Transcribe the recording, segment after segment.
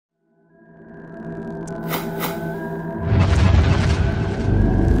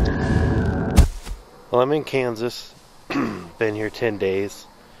Well, I'm in Kansas. Been here 10 days.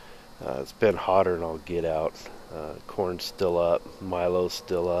 It's been hotter than I'll get out. Corn's still up, Milo's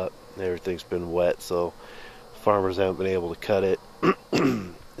still up. Everything's been wet, so farmers haven't been able to cut it.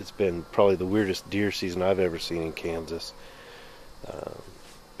 It's been probably the weirdest deer season I've ever seen in Kansas.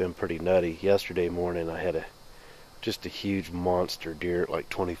 Been pretty nutty. Yesterday morning I had just a huge monster deer at like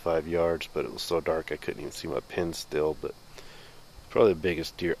 25 yards, but it was so dark I couldn't even see my pin still. But probably the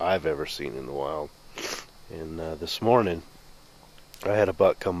biggest deer I've ever seen in the wild. And this morning I had a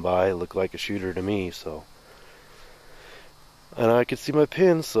buck come by. It looked like a shooter to me, so, and I could see my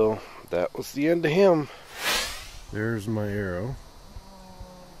pin, so that was the end of him. There's my arrow.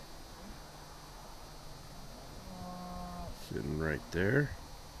 Sitting right there.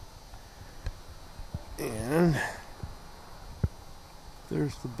 And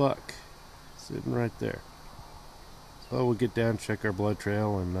there's the buck sitting right there. So we'll get down, check our blood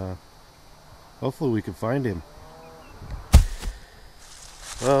trail, and hopefully we can find him.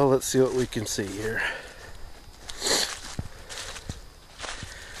 Well, let's see what we can see here.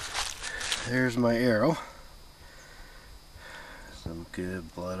 There's my arrow. Some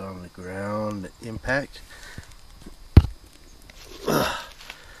good blood on the ground, impact.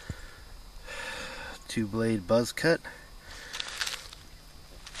 Two-blade buzz cut.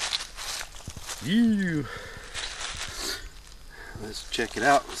 Let's check it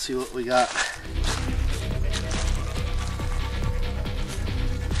out and see what we got.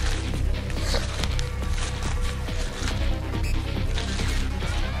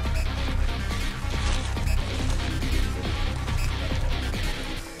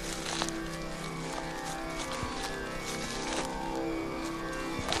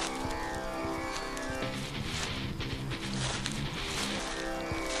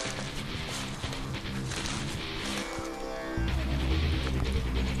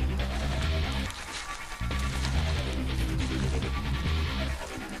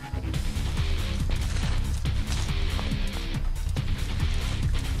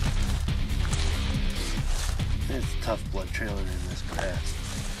 It's tough blood trailing in this grass.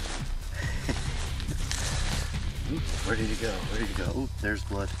 Oop, where did he go? Where did he go? Oop, there's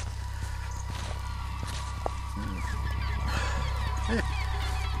blood.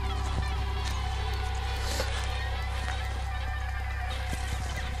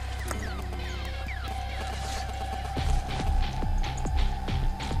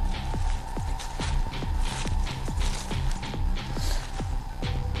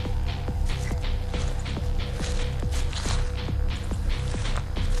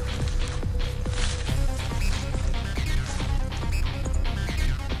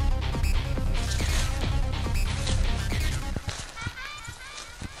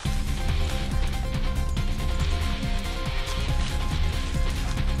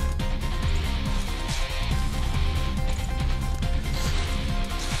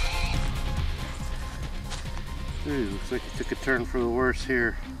 Ooh, looks like it took a turn for the worse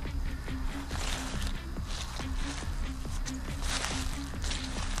here.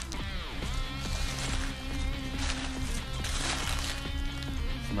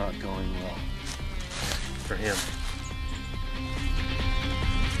 It's not going well for him.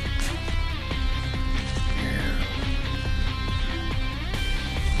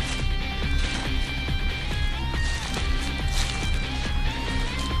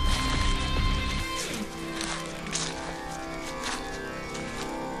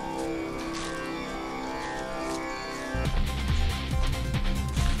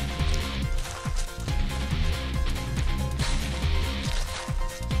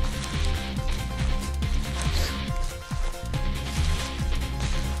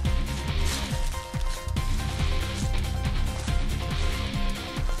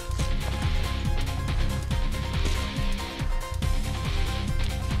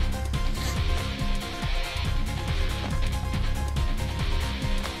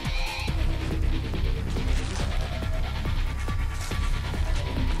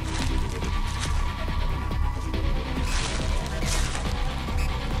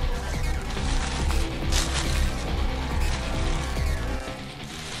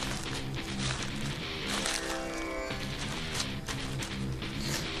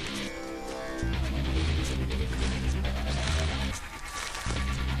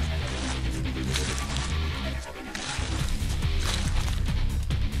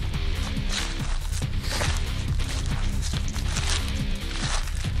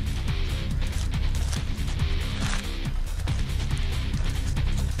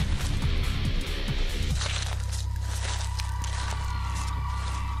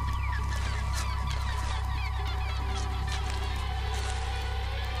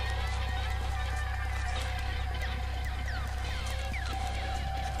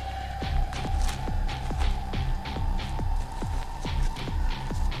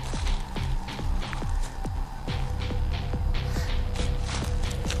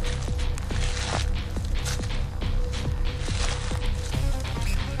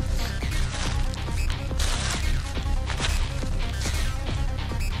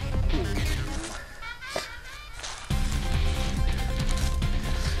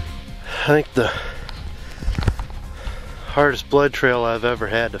 I think the hardest blood trail I've ever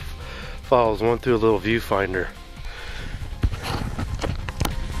had to follow is one through a little viewfinder.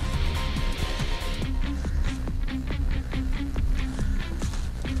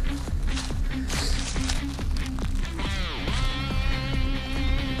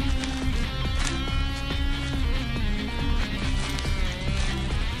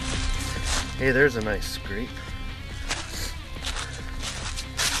 Hey, there's a nice scrape.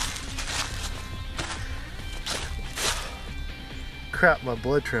 Crap, my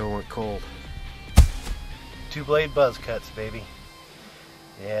blood trail went cold. 2-blade Buzzcuts, baby.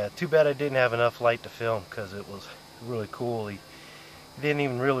 Yeah, too bad I didn't have enough light to film because it was really cool. He didn't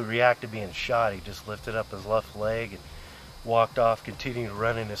even really react to being shot. He just lifted up his left leg and walked off, continued to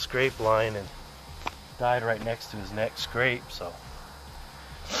run in his scrape line, and died right next to his next scrape. So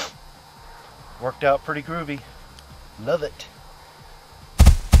worked out pretty groovy. Love it.